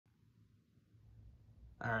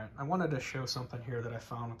All right, I wanted to show something here that I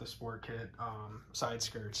found with the Sport Kit side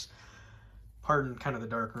skirts. Pardon kind of the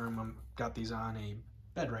dark room. I've got these on a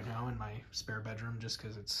bed right now in my spare bedroom just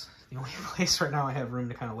because it's the only place right now I have room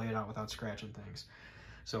to kind of lay it out without scratching things.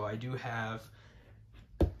 So I do have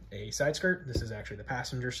a side skirt. This is actually the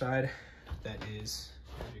passenger side. That is,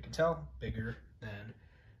 as you can tell, bigger than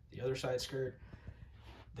the other side skirt.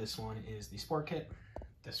 This one is the Sport Kit.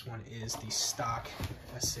 This one is the stock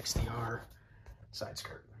S60R side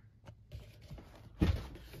skirt. You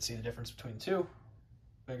can see the difference between the two.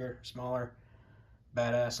 Bigger, smaller,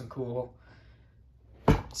 badass and cool.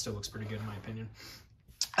 Still looks pretty good in my opinion.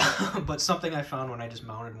 But something I found when I just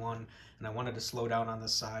mounted one and I wanted to slow down on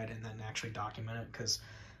this side and then actually document it, because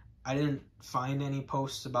I didn't find any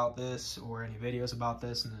posts about this or any videos about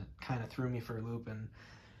this, and it kind of threw me for a loop and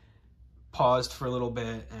paused for a little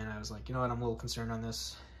bit, and I was like, you know what, I'm a little concerned on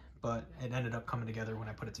this, but it ended up coming together when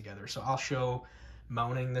I put it together. So I'll show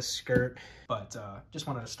mounting this skirt, but just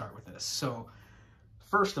wanted to start with this. So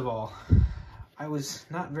first of all, I was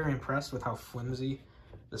not very impressed with how flimsy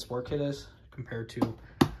the Sport Kit is compared to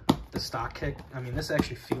the stock kit. I mean, this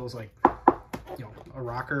actually feels like, you know, a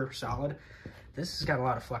rocker solid. This has got a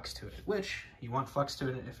lot of flex to it, which you want flex to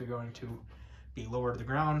it if you're going to be lower to the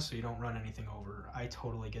ground so you don't run anything over. I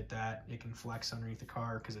totally get that. It can flex underneath the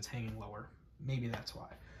car because it's hanging lower. Maybe that's why.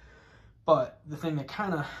 But the thing that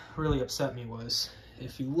kind of really upset me was,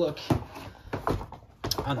 if you look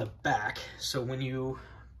on the back, so when you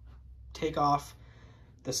take off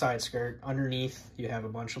the side skirt, underneath you have a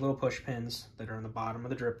bunch of little push pins that are on the bottom of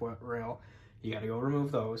the drip rail. You got to go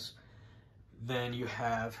remove those. Then you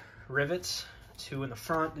have rivets, 2 in the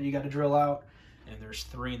front that you got to drill out, and there's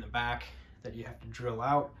 3 in the back that you have to drill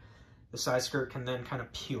out. The side skirt can then kind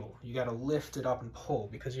of peel. You got to lift it up and pull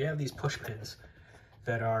because you have these push pins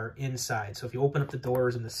that are inside. So if you open up the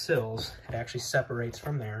doors and the sills, it actually separates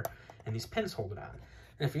from there, and these pins hold it on.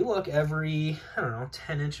 And if you look every, I don't know,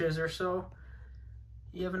 10 inches or so,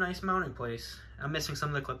 you have a nice mounting place. I'm missing some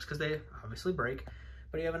of the clips because they obviously break,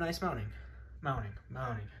 but you have a nice mounting, all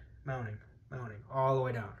the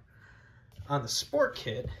way down. On the Sport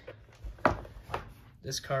Kit,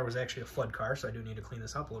 this car was actually a flood car, so I do need to clean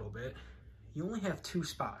this up a little bit. You only have 2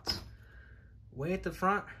 spots. Way at the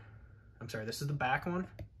front, I'm sorry, this is the back one,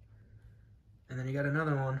 and then you got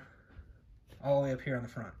another one all the way up here on the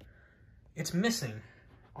front. It's missing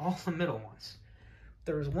all the middle ones.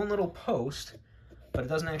 There's one little post, but it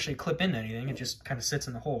doesn't actually clip into anything. It just kind of sits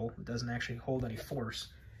in the hole. It doesn't actually hold any force.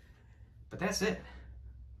 But that's it.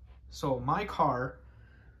 So my car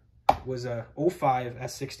was a 05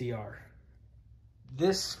 S60R.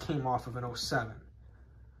 This came off of an 07.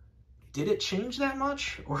 Did it change that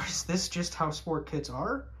much? Or is this just how Sport Kits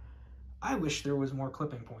are? I wish there was more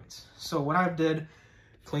clipping points. So what I did,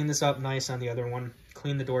 clean this up nice on the other one,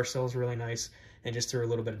 clean the door sills really nice, and just threw a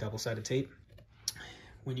little bit of double-sided tape.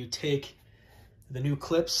 When you take the new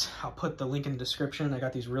clips, I'll put the link in the description. I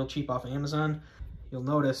got these real cheap off Amazon. You'll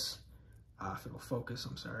notice, if it'll focus,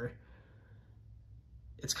 I'm sorry.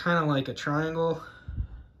 It's kind of like a triangle.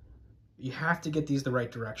 You have to get these the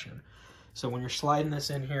right direction. So when you're sliding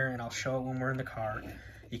this in here, and I'll show it when we're in the car,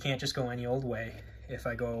 you can't just go any old way. If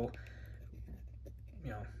I go, you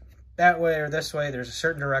know, that way or this way, there's a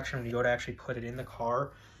certain direction when you go to actually put it in the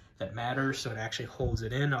car that matters, so it actually holds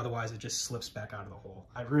it in. Otherwise, it just slips back out of the hole.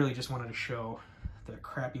 I really just wanted to show the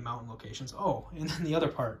crappy mountain locations. Oh, and then the other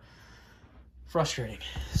part, frustrating.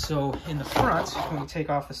 So in the front, when you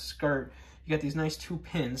take off the skirt, you got these nice 2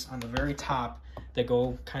 pins on the very top that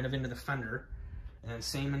go kind of into the fender. And then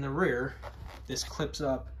same in the rear, this clips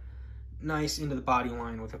up nice into the body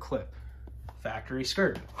line with a clip. Factory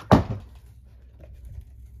skirt.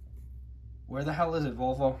 Where the hell is it,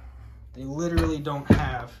 Volvo? They literally don't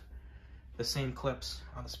have the same clips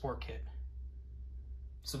on the Sport Kit.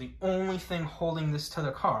 So the only thing holding this to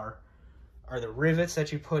the car are the rivets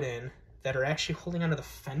that you put in that are actually holding onto the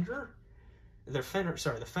fender. The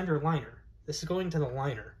fender liner. This is going to the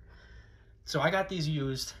liner. So I got these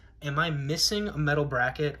used. Am I missing a metal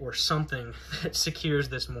bracket or something that secures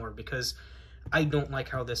this more? Because I don't like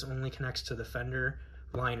how this only connects to the fender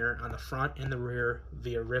liner on the front and the rear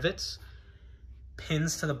via rivets,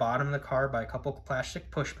 pins to the bottom of the car by a couple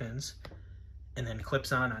plastic push pins, and then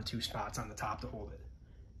clips on 2 spots on the top to hold it.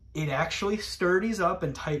 It actually sturdies up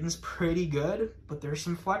and tightens pretty good, but there's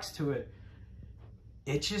some flex to it.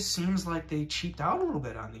 It just seems like they cheaped out a little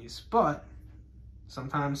bit on these, but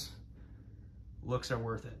sometimes looks are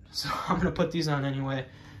worth it. So I'm gonna put these on anyway.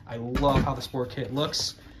 I love how the Sport Kit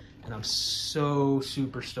looks, and I'm so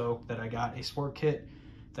super stoked that I got a Sport Kit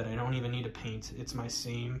that I don't even need to paint. It's my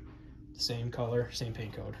same Same color, same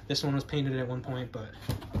paint code. This one was painted at one point, but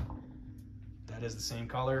that is the same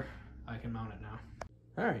color. I can mount it now.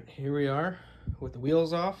 All right, here we are with the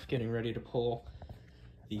wheels off, getting ready to pull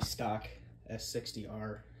the stock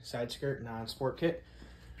S60R side skirt non-sport kit.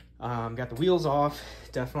 Got the wheels off.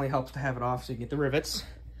 Definitely helps to have it off so you get the rivets.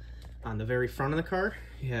 On the very front of the car,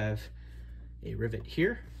 you have a rivet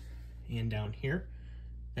here and down here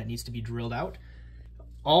that needs to be drilled out.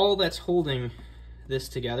 All that's holding this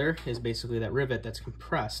together is basically that rivet that's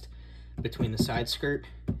compressed between the side skirt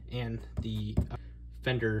and the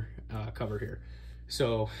fender cover here.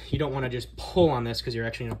 So you don't want to just pull on this because you're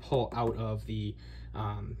actually going to pull out of the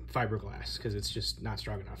fiberglass because it's just not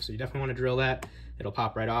strong enough. So you definitely want to drill that. It'll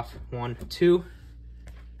pop right off. 1, 2,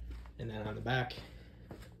 and then on the back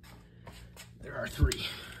there are 3.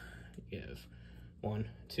 You have 1,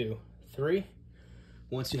 2, 3.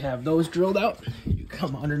 Once you have those drilled out, you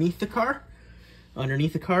come underneath the car.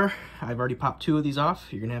 Underneath the car, I've already popped 2 of these off.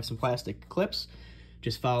 You're gonna have some plastic clips.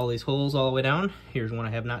 Just follow these holes all the way down. Here's one I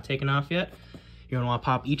have not taken off yet. You're gonna wanna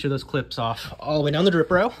pop each of those clips off all the way down the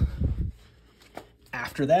drip rail.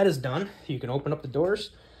 After that is done, you can open up the doors,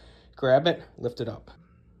 grab it, lift it up.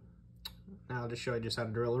 Now I'll just show you just how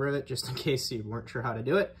to drill a rivet, just in case you weren't sure how to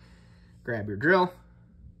do it. Grab your drill,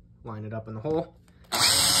 line it up in the hole,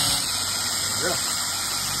 drill.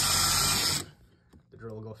 The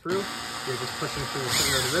drill will go through. You're just pushing through the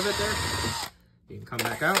center of the rivet there. You can come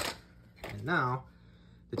back out, and now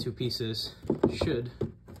the 2 pieces should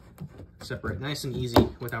separate nice and easy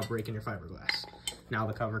without breaking your fiberglass. Now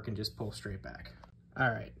the cover can just pull straight back.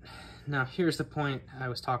 All right, now here's the point I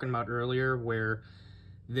was talking about earlier where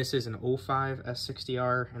this is an 05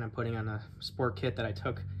 S60R and I'm putting on a sport kit that I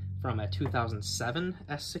took from a 2007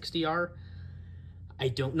 S60R. I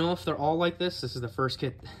don't know if they're all like this. This is the first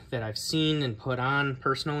kit that I've seen and put on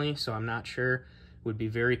personally, so I'm not sure. Would be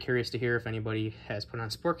very curious to hear if anybody has put on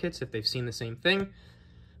sport kits, if they've seen the same thing.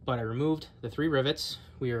 But I removed the 3 rivets.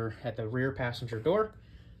 We are at the rear passenger door.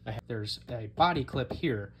 There's a body clip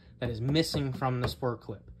here that is missing from the sport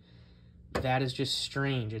clip. That is just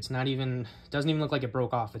strange. It's not even, doesn't even look like it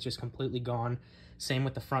broke off. It's just completely gone. Same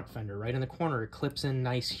with the front fender. Right in the corner, it clips in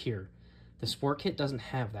nice here. The sport kit doesn't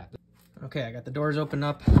have that. Okay, I got the doors opened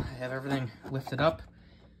up. I have everything lifted up.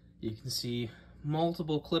 You can see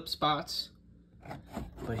multiple clip spots.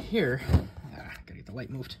 But here, gotta get the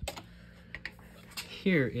light moved.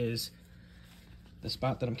 Here is the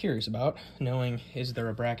spot that I'm curious about, knowing is there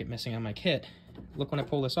a bracket missing on my kit. Look when I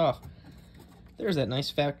pull this off. There's that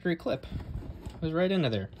nice factory clip. It was right into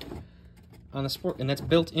there on the sport, and that's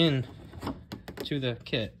built in to the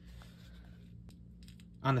kit.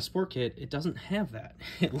 On the sport kit, it doesn't have that.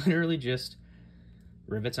 It literally just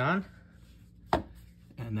rivets on,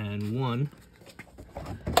 and then one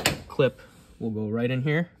clip will go right in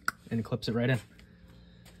here and clips it right in.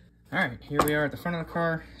 All right, here we are at the front of the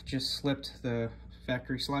car. Just slipped the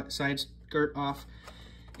factory side skirt off,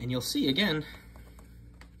 and you'll see again,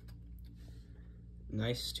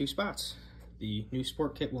 nice 2 spots. The new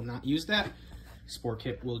sport kit will not use that. Sport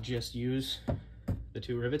kit will just use the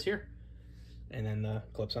 2 rivets here and then the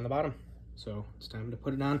clips on the bottom. So it's time to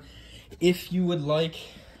put it on. If you would like,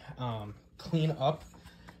 clean up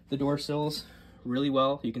the door sills really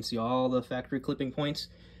well. You can see all the factory clipping points.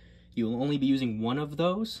 You will only be using one of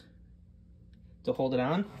those to hold it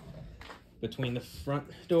on between the front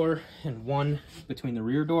door and one between the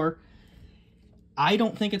rear door. I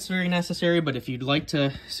don't think it's very necessary, but if you'd like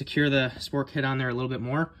to secure the sport kit on there a little bit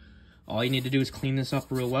more, all you need to do is clean this up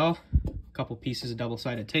real well. A couple pieces of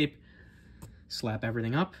double-sided tape, slap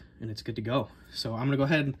everything up, and it's good to go. So I'm gonna go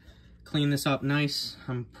ahead and clean this up nice.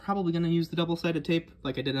 I'm probably gonna use the double-sided tape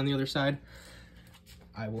like I did on the other side.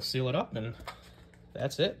 I will seal it up, and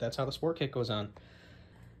that's it. That's how the sport kit goes on.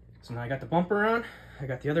 So now I got the bumper on, I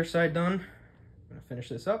got the other side done. I'm gonna finish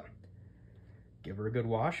this up, give her a good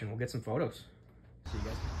wash, and we'll get some photos. See you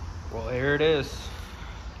guys. Well, here it is.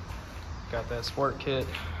 Got that sport kit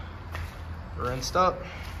rinsed up.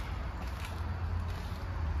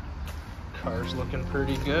 Car's looking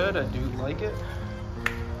pretty good. I do like it.